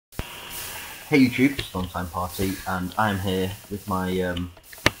Hey YouTube, it's Time Party, and I'm here with my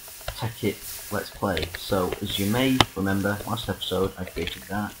Tekkit Let's Play. So, as you may remember, last episode I created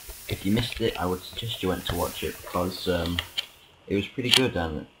that. If you missed it, I would suggest you went to watch it, because it was pretty good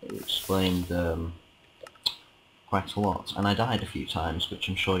and it explained quite a lot. And I died a few times, which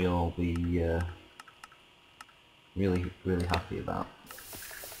I'm sure you'll all be really happy about.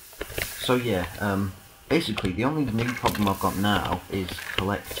 So yeah, basically the only new problem I've got now is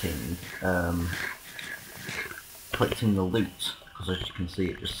collecting the loot, because as you can see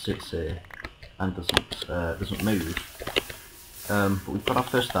it just sits here and doesn't move. But we've got our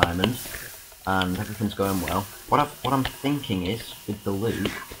first diamond and everything's going well. What I'm thinking is, with the loot,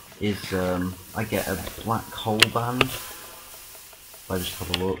 is I get a black hole band. If I just have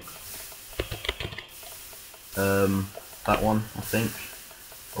a look. That one, I think.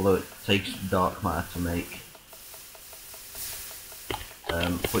 Although it takes dark matter to make.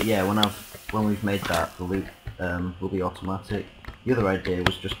 But yeah, when we've made that, the loot will be automatic. The other idea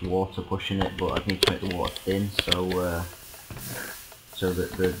was just water pushing it, but I'd need to make the water thin, so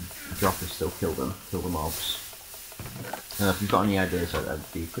that the droppers still kill the mobs. If you've got any ideas,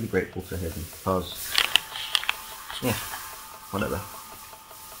 I'd be pretty grateful to hear them, because yeah, whatever.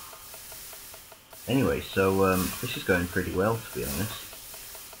 Anyway, so this is going pretty well, to be honest.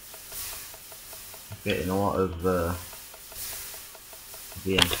 Getting a lot of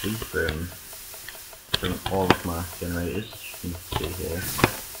VMC from all of my generators, you can see here.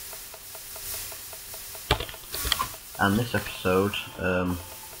 And this episode, I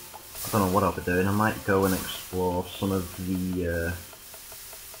don't know what I'll be doing. I might go and explore some of the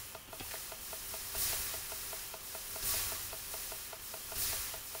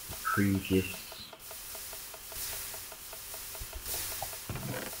previous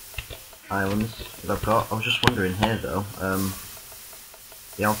islands that I've got. I was just wondering here though,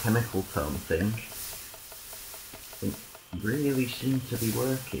 the alchemical tome thing didn't really seem to be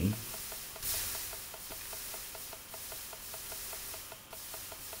working.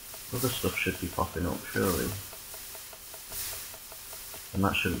 Other stuff should be popping up, surely. And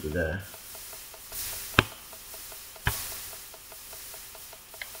that shouldn't be there.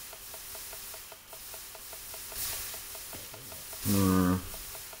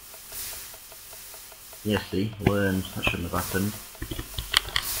 Yeah, see, learned. That shouldn't have happened.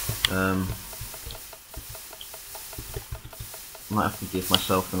 I might have to give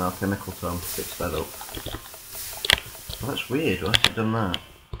myself an alchemical tome to fix that up. Well, that's weird, why has it done that?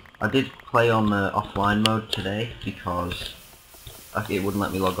 I did play on offline mode today because it wouldn't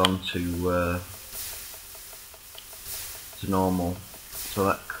let me log on to normal, so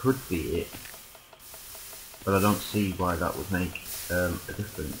that could be it. But I don't see why that would make a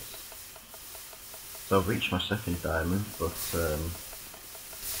difference. So I've reached my second diamond, but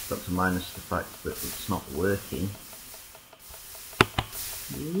got to minus the fact that it's not working.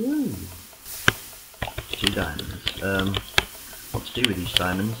 Ooh. 2 diamonds. What to do with these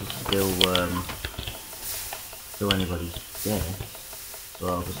diamonds is still anybody's guess. So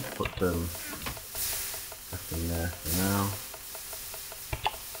I'll just put them back in there for now.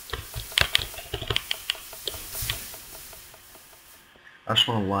 I just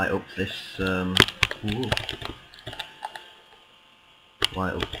want to light up this.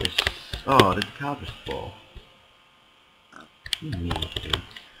 Light up this. Oh, did the car just fall? You mean to.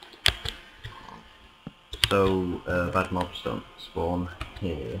 So bad mobs don't spawn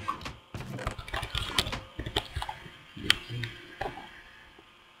here.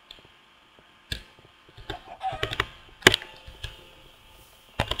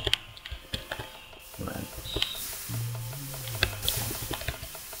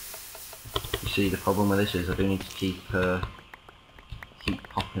 You see, the problem with this is I do need to keep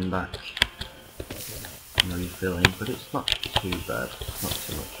popping back and refilling, but it's not too bad. It's not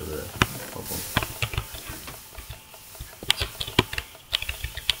too much of a problem.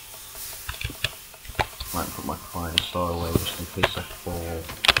 Might put my client star away just in case I fall.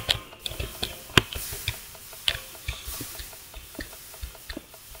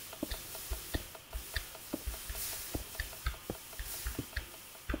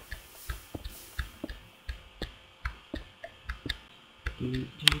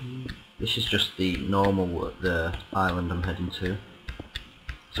 This is just the normal the island I'm heading to,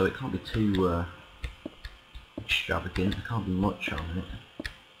 so it can't be too extravagant. There can't be much on it.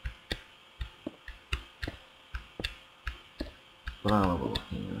 But I'll have a look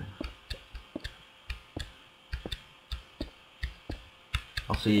anyway.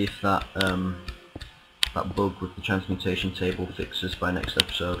 I'll see if that bug with the transmutation table fixes by next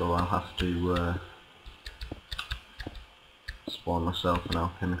episode, or I'll have to spawn myself an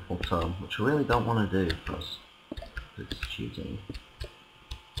alchemical tome, which I really don't want to do because it's cheating.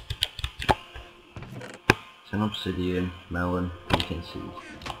 10 obsidian, melon, pumpkin seeds.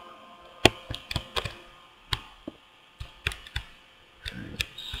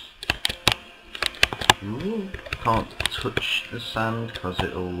 Ooh, can't touch the sand because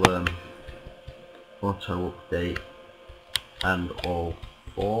it'll auto update and all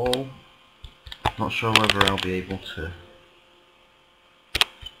fall. Not sure whether I'll be able to.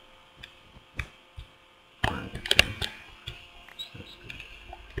 Right, okay. So that's good.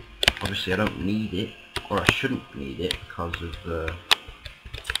 Obviously I don't need it, or I shouldn't need it because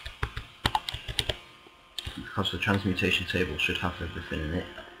the transmutation table should have everything in it.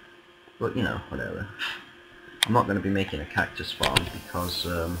 But you know, whatever. I'm not going to be making a cactus farm because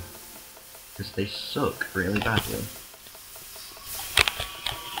they suck really badly.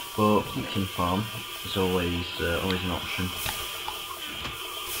 But pumpkin farm is always an option.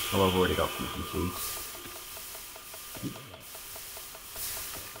 Oh, I've already got pumpkin seeds.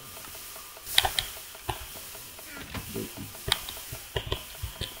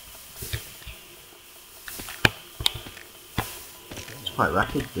 It's quite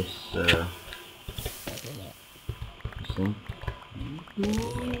rapid, this thing.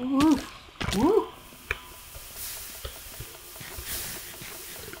 Woo! Woo!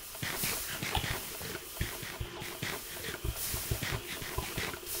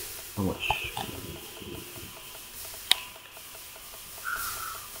 How much?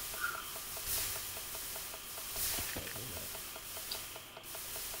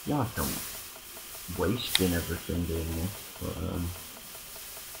 Yeah, I don't wasting everything doing this, but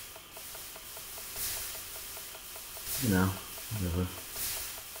you know, whatever.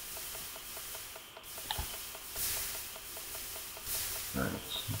 Right,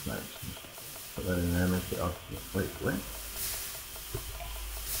 put that in there, make it off. Wait, wait.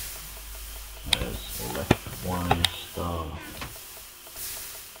 There's a left one star.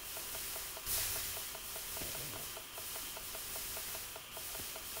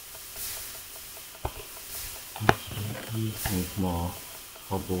 Need more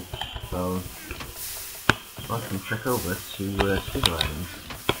cobblestone so I can trek over to Skyblock Island.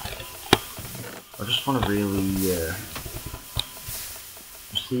 I just want to really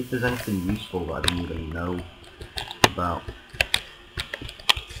see if there's anything useful that I didn't even know about,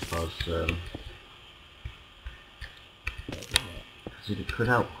 because it could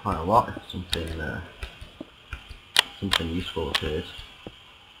help quite a lot if something useful appeared.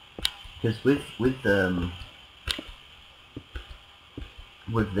 Because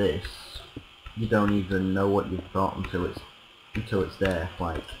with this, you don't even know what you've got until it's there.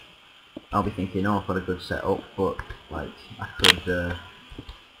 Like, I'll be thinking, oh, I've got a good setup, but like I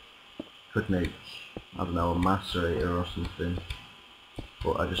could make, I don't know, a macerator or something,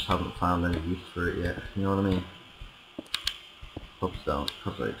 but I just haven't found any use for it yet. You know what I mean? Probably don't,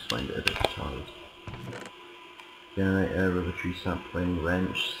 because I explained it a bit tired. Generator, rubber tree sapling,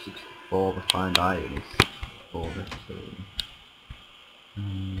 wrench, 64 refined iron, 64 redstone.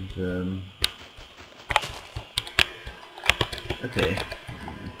 And okay,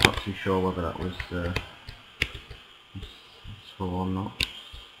 not too sure whether that was useful or not.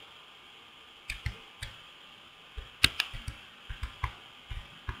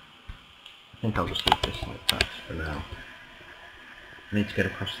 I think I'll just leave this like that for now. I need to get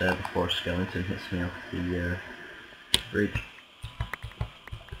across there before a skeleton hits me off the bridge.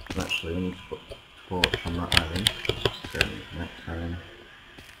 Actually, I need to put a torch on that iron. Just turn it next time.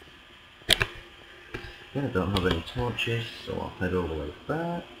 Yeah, I don't have any torches, so I'll head all the way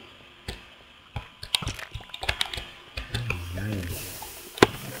back.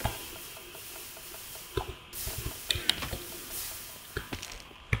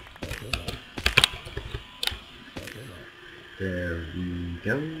 There we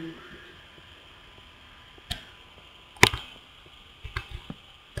go.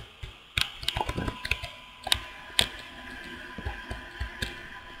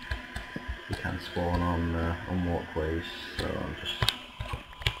 You can spawn on walkways, so I'm just.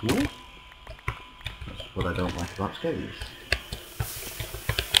 Ooh. That's what I don't like about caves.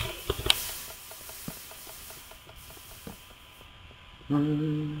 Right.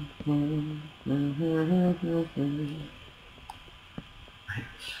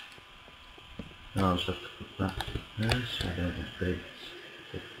 Now I'll just have to put that there so I don't update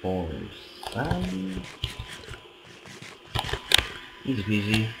the falling sand. Easy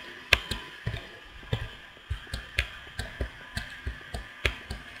peasy.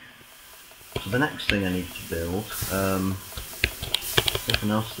 So the next thing I need to build, something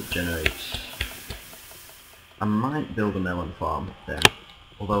else that generates I might build a melon farm then.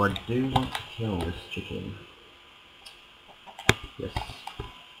 Although I do want to kill this chicken. Yes.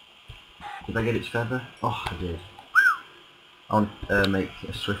 Did I get its feather? Oh, I did. I want to make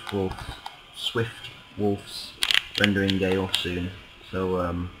a swift wolf's rendering gale soon.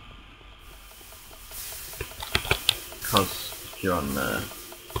 So, because if you're on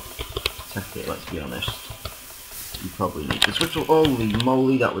Tekkit, let's be honest, you probably need the swift wolf. Holy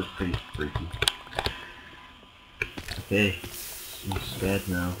moly, that was pretty freaky. Okay, I'm scared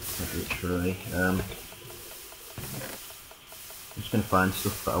now, literally. I'm just going to find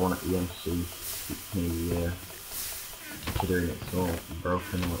stuff that I want at the EMC. Keep me, considering it's all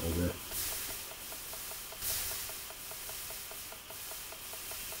broken a little bit.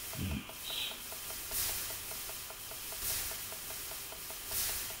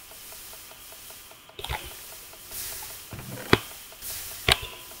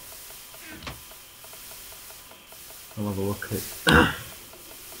 I'll have a look at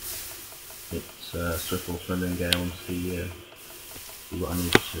its Swiftle's rendering gale and see what I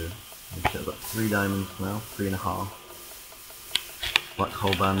need to. I've got 3 diamonds now, 3.5. Black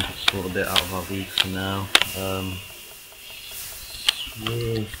hole band, just a little bit out of our league for now.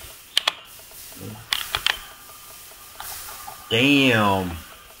 Swift. Damn!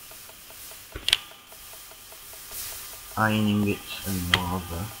 Iron ingots and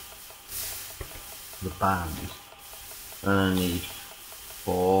lava. The band. And I need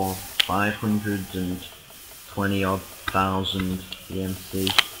 520 odd thousand EMC.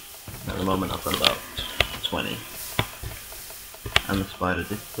 At the moment I've got about 20. And the spider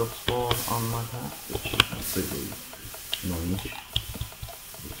did still spawn on my path, which is completely annoying.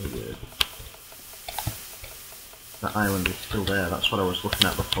 It's so weird. That island is still there, that's what I was looking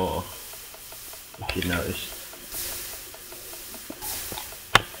at before, if you'd noticed.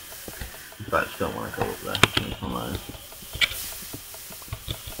 But I just don't want to go up there, change my mind.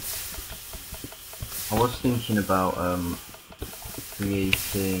 I was thinking about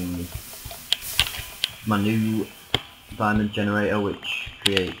creating my new diamond generator, which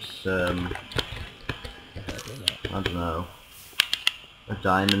creates I don't know, a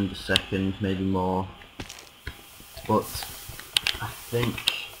diamond a second, maybe more. But I think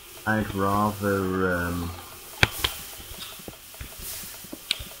I'd rather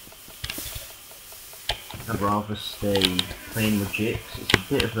stay playing with jigs. It's a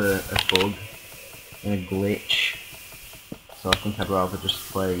bit of a bug and a glitch, so I think I'd rather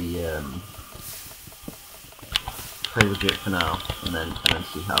just play with it for now, and then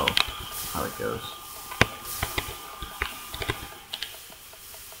see how it goes.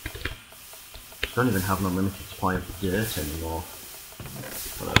 I don't even have an unlimited supply of dirt anymore.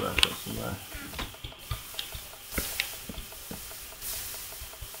 Whatever, I've got some there.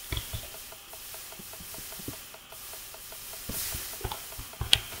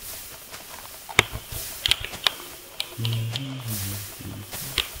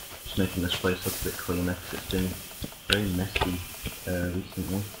 Just making this place look a bit cleaner because it's been very messy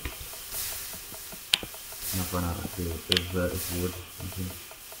recently. And I've run out of wood.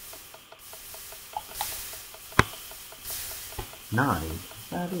 Nine? Is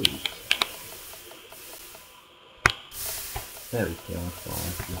that 8? There we go, that's all I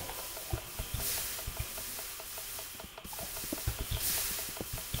see.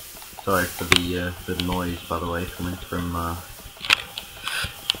 Sorry for the noise, by the way, coming from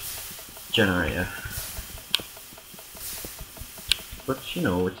generator. But you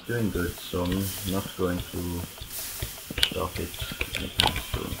know, it's doing good, so I'm not going to stop it anytime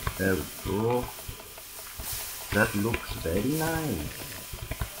soon. There we go. That looks very nice.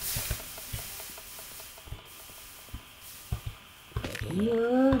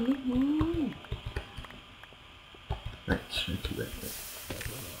 Right,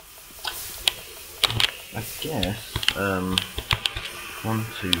 I guess 1,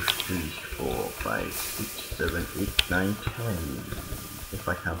 2, 3, 4, 5, 6, 7, 8, 9, 10. If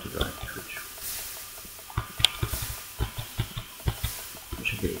I count it right,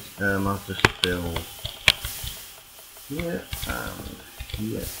 which it is. I'll just build here and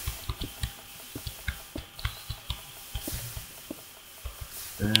here.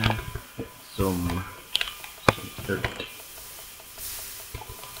 Get some dirt.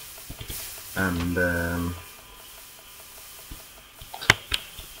 And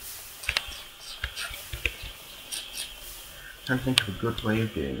trying to think of a good way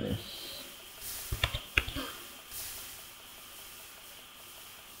of doing this.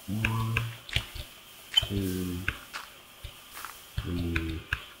 1, 2, 3,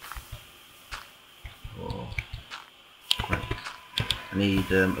 4. Right. I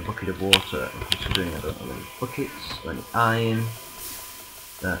need a bucket of water. Considering I don't have any buckets or any iron,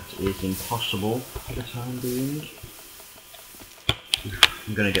 that is impossible for the time being.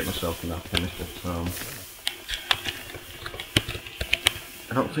 I'm gonna get myself an alchemist at home.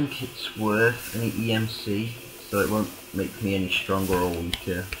 I don't think it's worth any EMC, so it won't make me any stronger or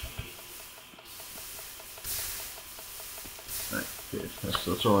weaker. Right, good.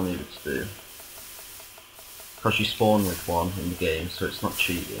 That's all I needed to do. Because you spawn with one in the game, so it's not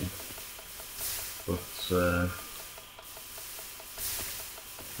cheating. But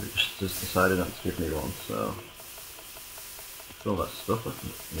it just decided not to give me one, so all that stuff I can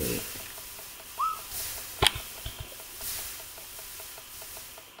need.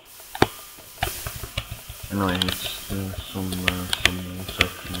 Annoying, it's some water in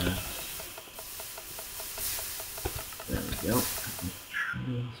there. There we go.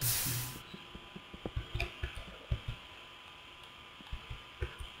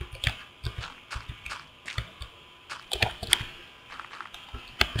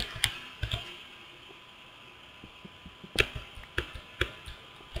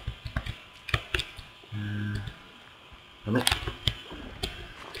 Damn it.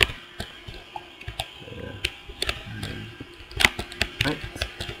 Right.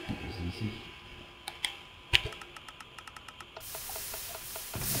 That was easy.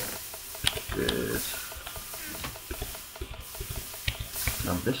 Good.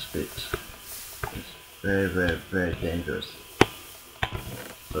 Now this bit is very dangerous.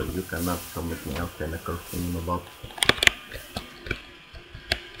 So you cannot come with me alchemical thingamabob.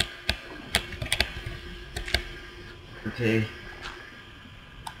 Okay.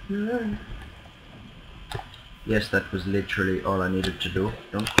 Yes, that was literally all I needed to do.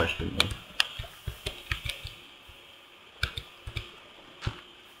 Don't question me.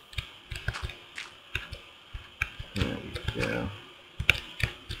 There we go.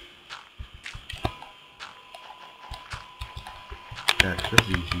 That was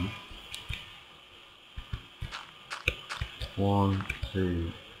easy. 1,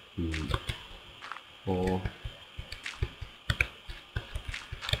 2, 3, 4.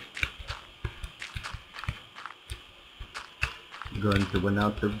 Going to run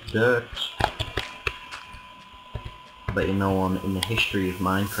out of dirt. But no one in the history of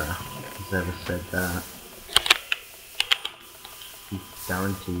Minecraft has ever said that.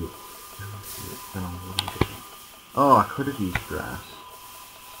 Guarantee it. Oh, I could have used grass.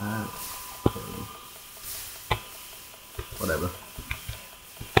 Okay. Whatever.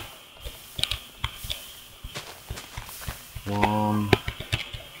 1,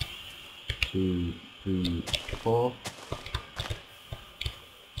 2, 3, 4.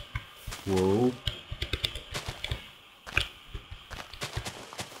 Whoa.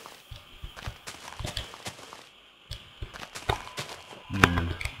 And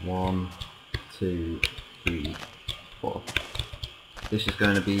 1, 2, 3, 4. This is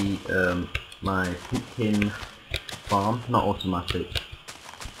going to be my pumpkin farm, not automatic.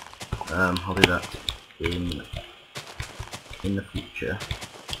 I'll do that in the future.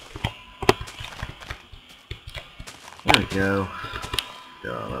 There we go.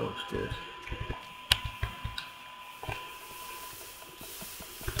 Oh, that looks good.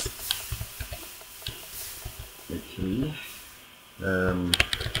 Okay.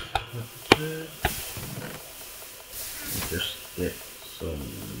 Just get some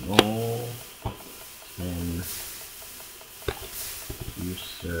more and use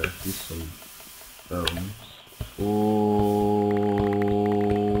some bones. Ooh!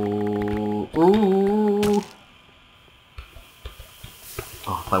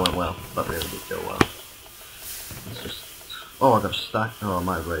 Oh, that went well. That really did go well. It's just... Oh, I got a stack. Oh, I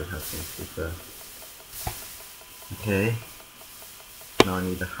might have already had some, to be fair. Okay. Now I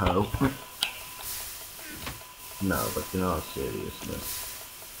need a hoe. No, but you know how seriousness.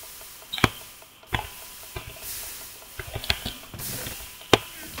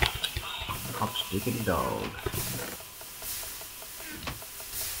 Hops diggity dog.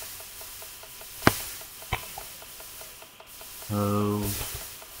 Hoe.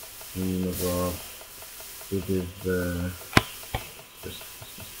 Thingamabob. It is just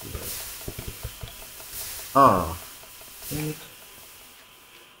do that. Oh. Damn it.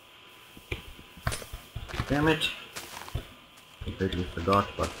 Damn it! Completely forgot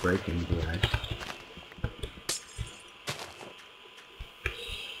about breaking the ice.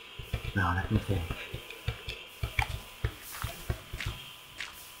 Now let me think.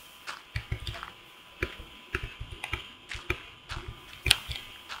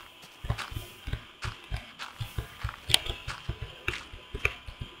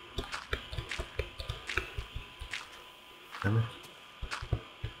 Damn it.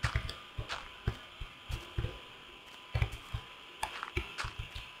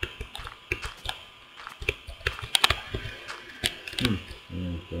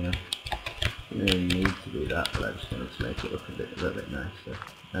 Yeah. You don't really need to do that, but I just wanted to make it look a little bit nicer.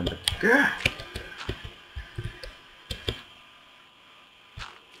 Remember.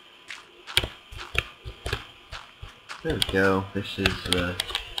 There we go. This is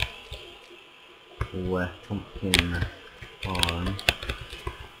where pumpkin farm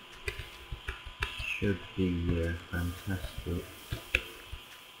should be fantastic.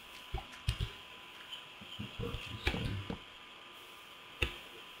 That's what she's saying.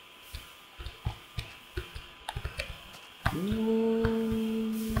 Ooh.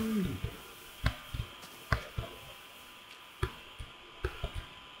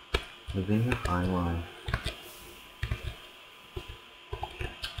 Living a high life.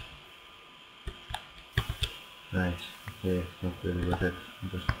 Nice. Okay, not really with it. I'll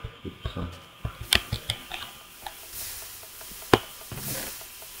just keep some.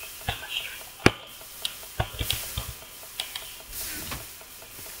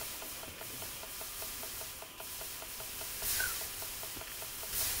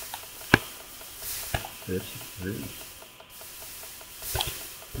 33.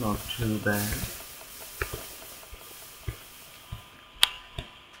 Not too bad.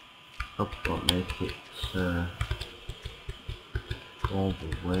 Hope it won't make it all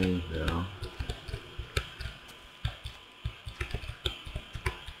the way though.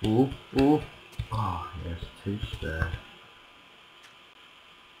 Ooh, ooh. Oh, yes, 2 spare.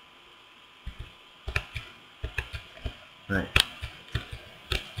 Right.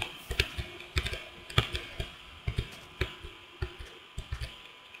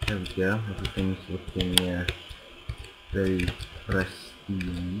 There we go, everything's looking very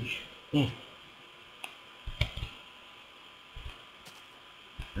prestige. Yeah.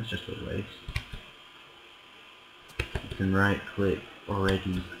 That's just a waste. You can right click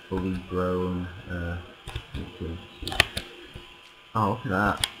already fully grown oh, look at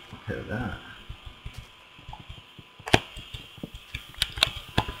that. Look at that.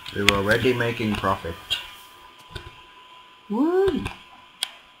 We're already making profit. Woo!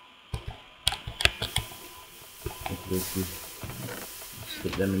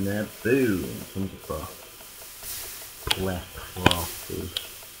 Stick them in there. Boom! Comes across. Black frosty.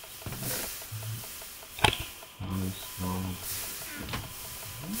 Nice.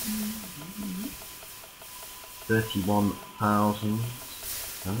 31,000.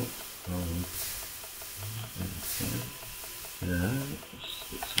 Damn it. Yeah,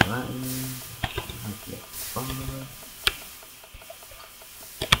 stick some of that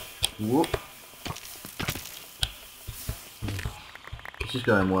in. Whoop. This is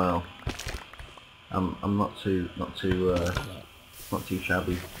going well. I'm not too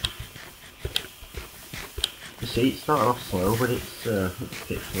shabby. You see, it started off slow, but it's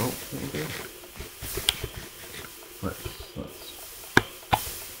picked up.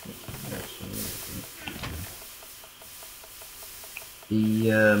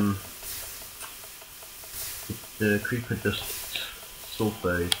 The creeper dust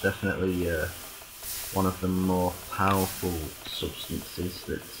sulfur is definitely one of the more powerful substances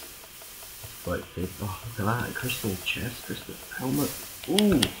that's quite big. Oh, look at that, crystal chest, crystal helmet.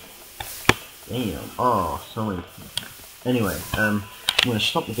 Ooh! Damn. Oh, sorry. Anyway, I'm going to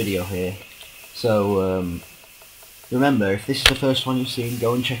stop the video here. So, remember, if this is the first one you've seen,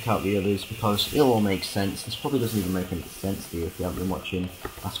 go and check out the others, because it'll all make sense. This probably doesn't even make any sense to you if you haven't been watching.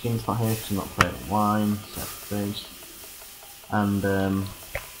 My skin's not here because I'm not playing online, sad-faced. And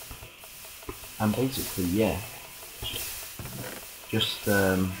basically, yeah. Just,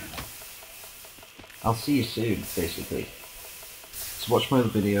 I'll see you soon, basically. So watch my other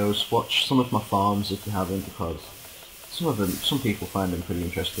videos, watch some of my farms if you haven't, because some people find them pretty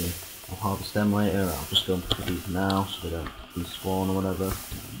interesting. I'll harvest them later, I'll just go and put these now so they don't despawn or whatever.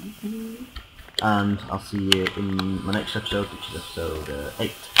 And I'll see you in my next episode, which is episode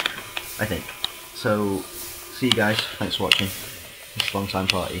 8, I think. So, see you guys, thanks for watching. It's a long time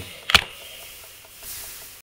party.